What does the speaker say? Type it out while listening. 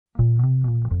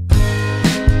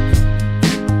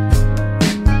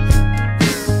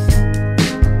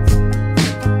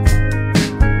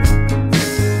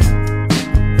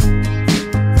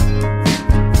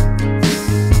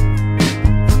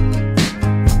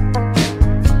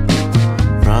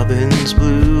Mornings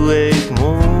blue, wake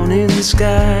morning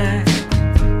sky,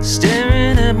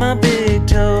 staring at my big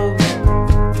toe.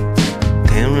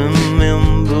 Can't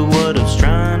remember what I was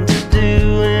trying to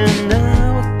do, and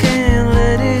now I can't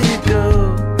let it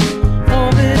go.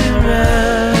 Orbit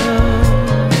around,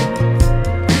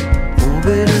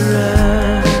 orbit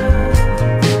around,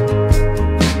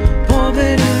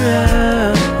 orbit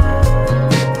around,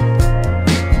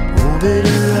 orbit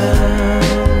around.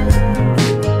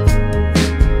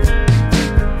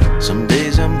 Some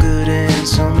days I'm good and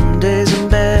some days I'm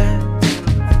bad.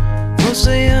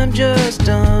 Mostly I'm just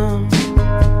dumb.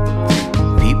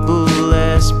 People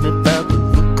ask me about the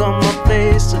look on my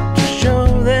face, I just show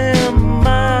them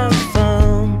my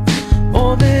thumb.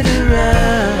 Orbit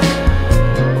around,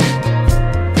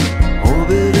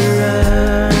 orbit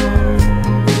around,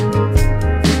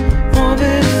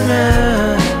 orbit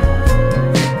around,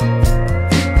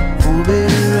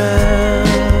 orbit around.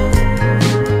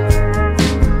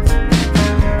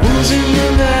 Who's in the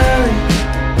valley,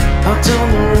 out on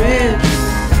the ridge?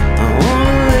 I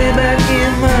wanna lay back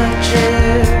in my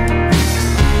chair.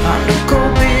 Find a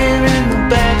cold beer in the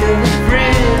back of the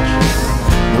fridge.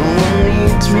 No one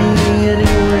leads me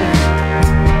anywhere.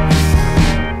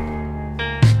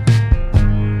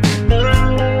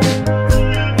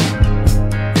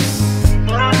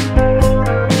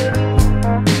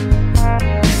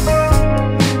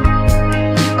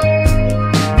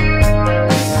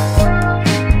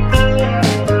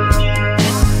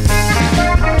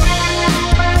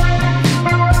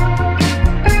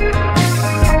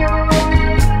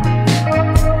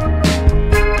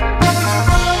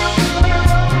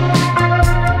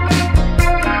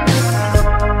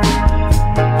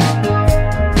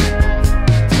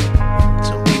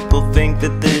 Some people think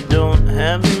that they don't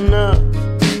have enough.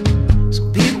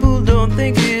 Some people don't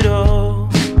think at all.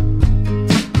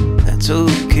 That's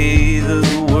okay, the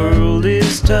world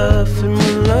is tough, and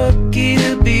we're lucky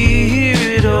to